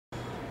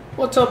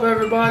What's up,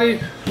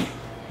 everybody?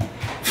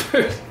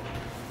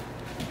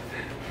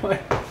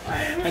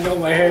 I know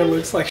my hair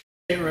looks like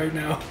shit right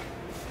now.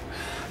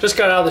 Just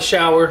got out of the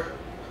shower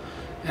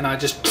and I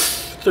just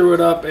threw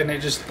it up, and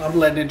I'm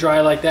letting it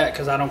dry like that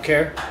because I don't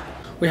care.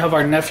 We have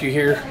our nephew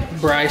here,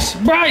 Bryce.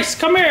 Bryce,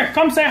 come here.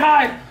 Come say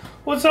hi.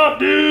 What's up,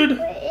 dude?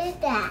 What is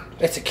that?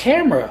 It's a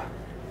camera.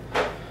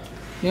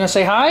 You gonna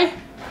say hi?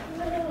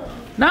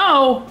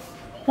 No.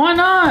 Why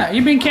not?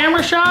 You being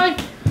camera shy?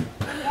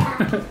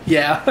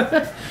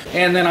 Yeah.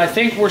 And then I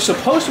think we're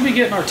supposed to be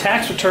getting our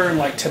tax return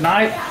like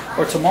tonight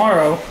or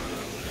tomorrow.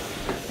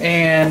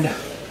 And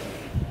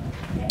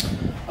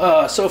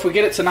so if we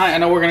get it tonight, I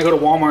know we're gonna go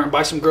to Walmart and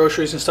buy some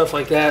groceries and stuff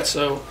like that.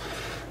 So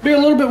be a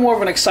little bit more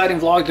of an exciting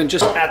vlog than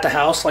just at the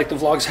house like the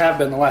vlogs have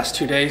been the last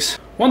 2 days.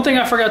 One thing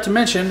I forgot to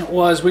mention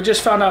was we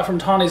just found out from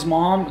Tawny's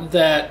mom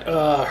that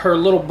her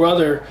little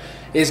brother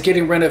is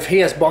getting rid of, he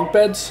has bunk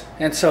beds,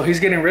 and so he's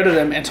getting rid of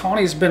them. And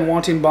Tawny's been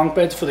wanting bunk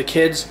beds for the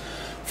kids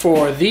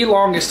for the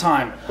longest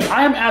time.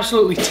 I am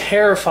absolutely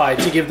terrified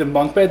to give them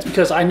bunk beds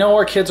because I know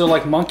our kids are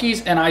like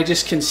monkeys, and I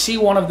just can see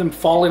one of them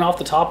falling off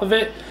the top of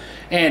it,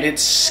 and it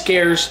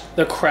scares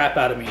the crap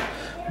out of me.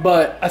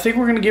 But I think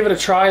we're gonna give it a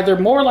try. They're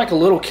more like a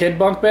little kid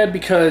bunk bed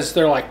because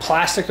they're like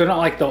plastic. They're not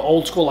like the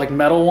old school like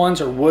metal ones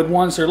or wood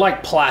ones. They're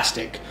like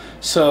plastic.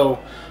 So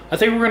I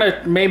think we're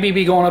gonna maybe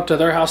be going up to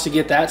their house to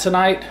get that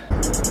tonight.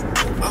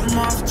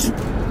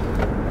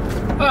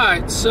 All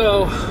right,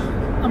 so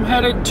I'm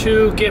headed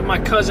to get my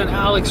cousin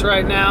Alex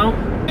right now.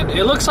 And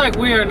it looks like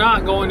we are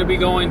not going to be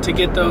going to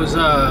get those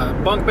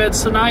bunk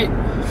beds tonight.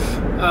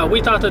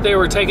 We thought that they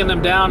were taking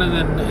them down and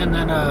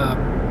then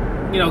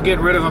you know, get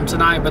rid of them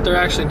tonight, but they're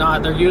actually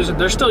not.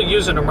 They're still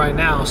using them right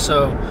now.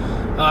 So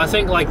I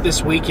think like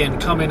this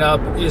weekend coming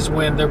up is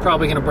when they're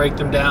probably going to break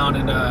them down.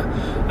 And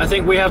I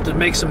think we have to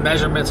make some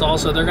measurements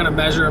also. They're going to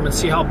measure them and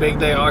see how big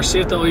they are, see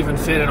if they'll even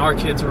fit in our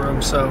kids'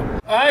 room. So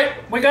all right,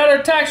 we got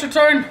our tax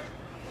return.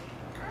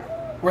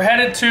 We're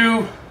headed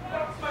to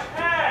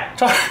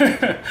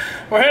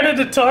we're headed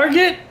to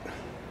Target,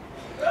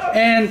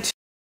 and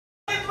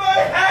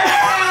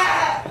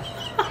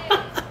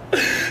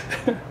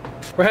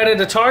we're headed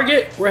to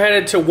Target, we're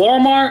headed to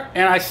Walmart,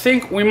 and I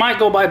think we might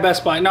go by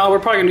Best Buy. No, we're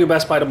probably gonna do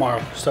Best Buy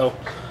tomorrow. So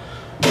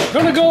we're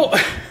gonna go.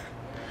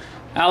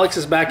 Alex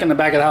is back in the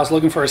back of the house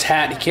looking for his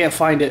hat. He can't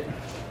find it.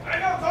 I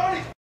know,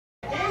 Tony.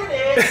 Here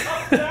it is.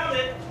 I found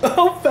it.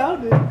 Oh,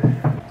 found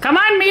it. Come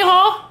on,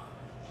 mijo.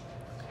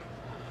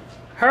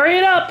 Hurry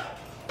it up.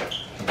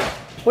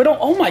 We don't,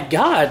 oh my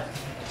God.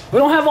 We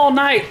don't have all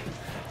night.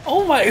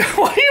 Oh my,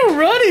 why are you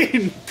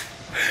running?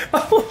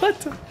 What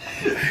the,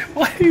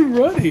 why are you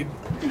running?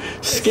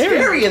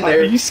 Scary in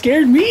there. You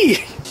scared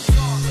me.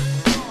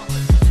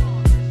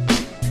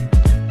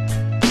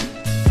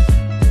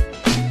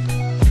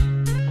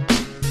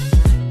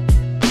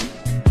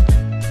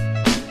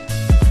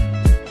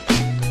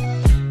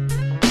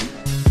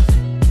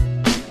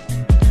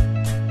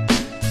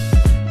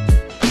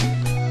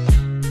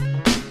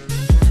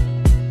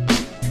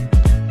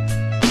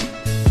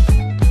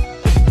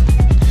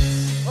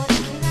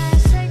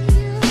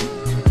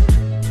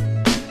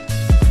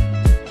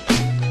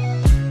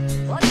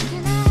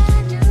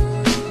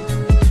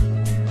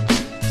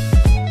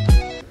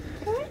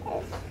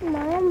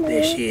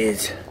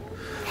 Is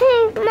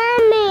Hey,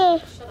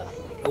 Mommy.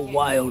 a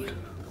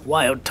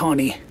wild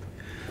Tawny.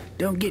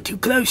 Don't get too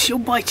close, she'll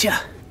bite ya.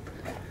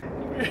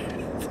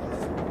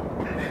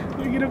 Let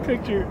me get a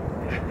picture.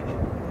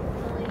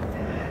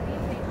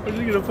 I'm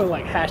just gonna put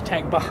like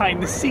hashtag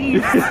behind the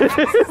scenes.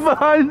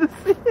 Behind the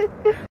scenes.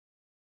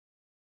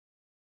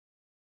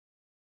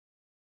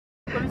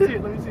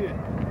 Let me see it.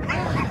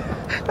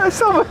 I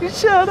saw my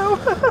shadow.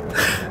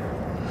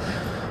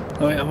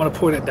 Wait, I'm gonna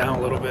point it down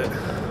a little bit.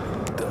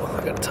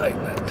 I gotta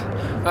tighten that.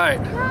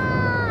 Alright.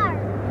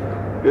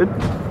 Good?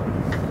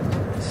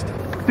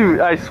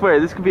 Dude, I swear,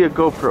 this could be a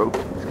GoPro.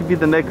 This could be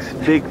the next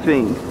big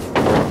thing.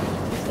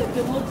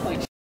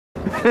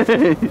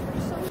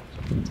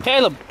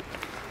 Caleb,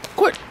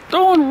 quit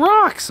throwing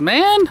rocks,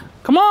 man.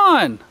 Come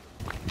on.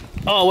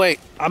 Oh wait,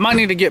 I might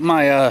need to get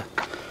my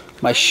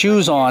my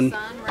shoes on.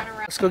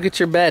 Let's go get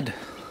your bed.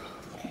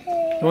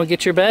 You wanna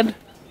get your bed?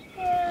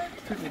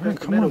 Oh,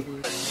 come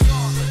on.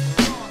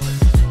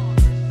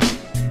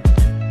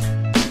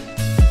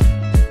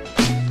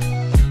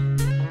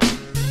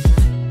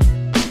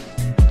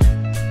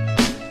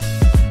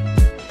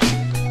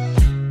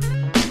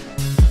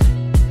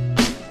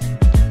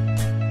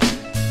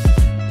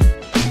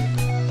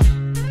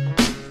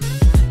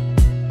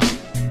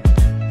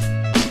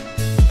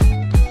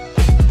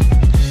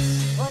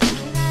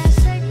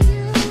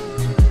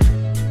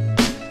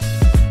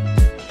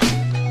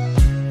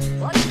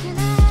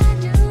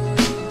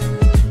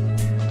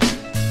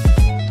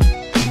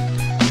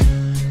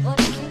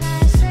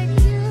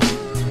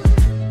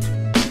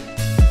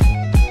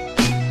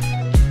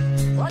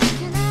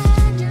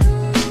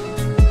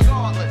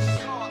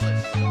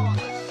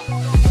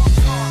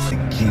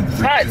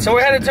 Alright, so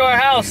we're headed to our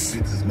house.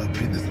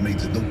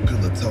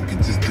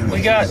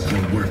 We got...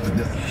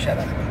 Shut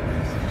up.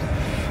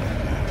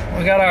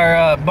 We got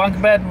our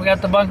bunk bed. We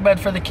got the bunk bed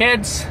for the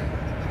kids.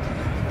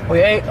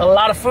 We ate a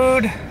lot of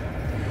food.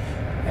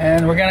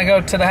 And we're gonna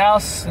go to the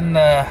house and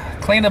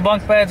clean the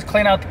bunk beds,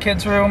 clean out the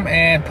kids' room,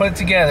 and put it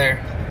together.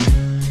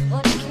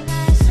 What can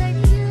I say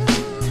to you?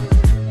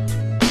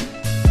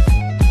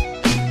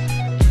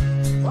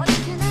 What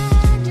can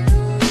I do?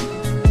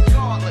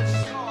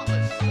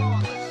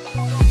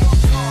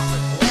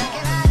 Where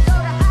can I go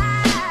to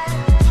hide?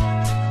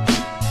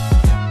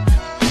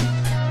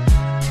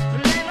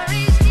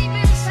 Memories deep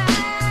inside.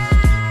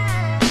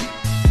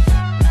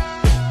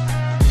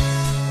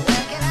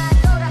 Where can I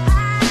go to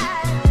hide?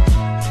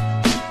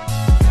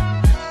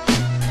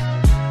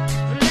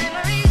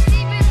 Memories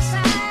deep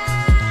inside.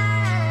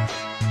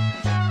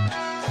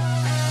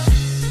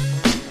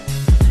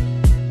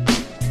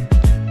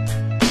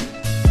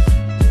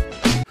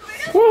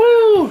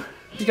 Woo!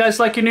 You guys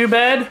like your new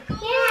bed?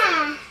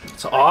 Yeah.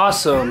 It's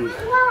awesome.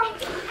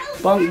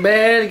 Bunk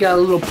bed, got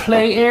a little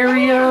play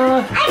area.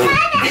 I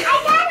got a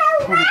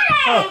letter.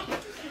 Oh,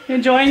 you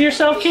enjoying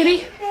yourself,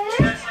 kitty?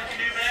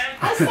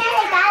 I said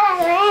I got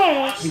a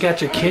letter. You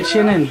got your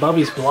kitchen and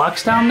Bubby's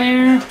blocks down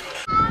there.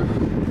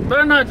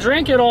 Better not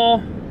drink it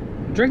all.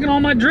 Drinking all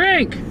my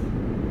drink.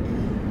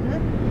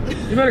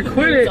 You better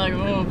quit it. Like,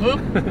 oh, boop.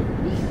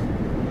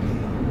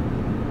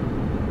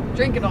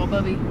 Drink it all,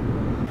 Bubby.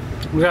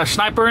 We got a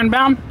sniper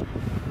inbound.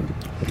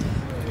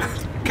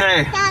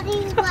 Okay.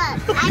 Daddy, what?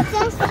 I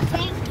just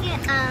drank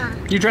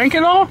it. You drank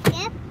it all?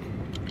 Yep.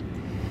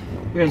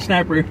 We got a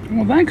sniper.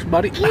 Well, thanks,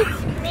 buddy.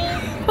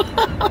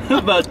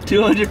 About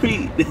 200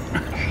 feet.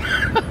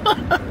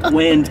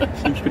 Wind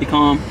seems pretty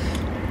calm.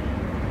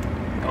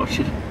 Oh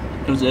shit.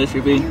 Comes the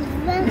SUV.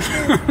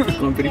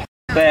 Going pretty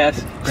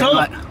fast. Green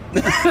light.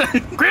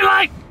 Green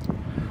light!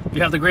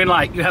 You have the green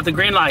light. You have the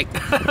green light.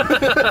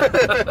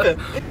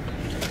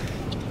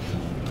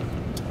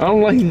 I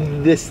don't like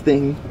this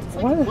thing. It's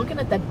like looking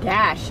at the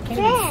dash. You can't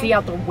even see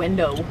out the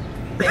window.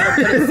 They have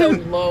put it so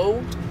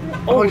low.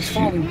 Oh, it's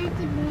falling.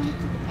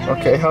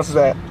 Okay, how's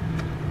that?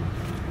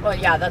 Well,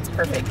 yeah, that's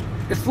perfect.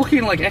 It's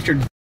looking like extra.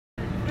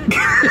 I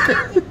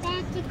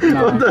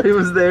thought he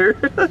was there.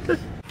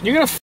 You're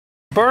gonna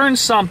burn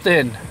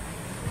something.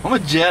 I'm a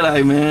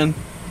Jedi, man.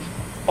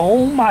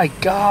 Oh my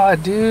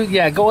god, dude.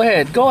 Yeah, go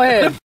ahead. Go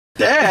ahead.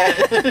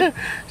 Dad!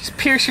 Just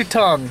pierce your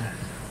tongue.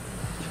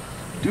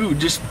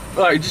 Dude,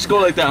 alright, just go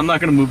like that. I'm not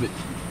gonna move it.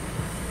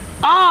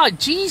 Ah,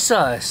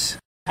 Jesus.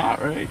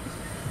 Alright.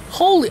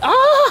 Holy.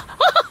 Ah!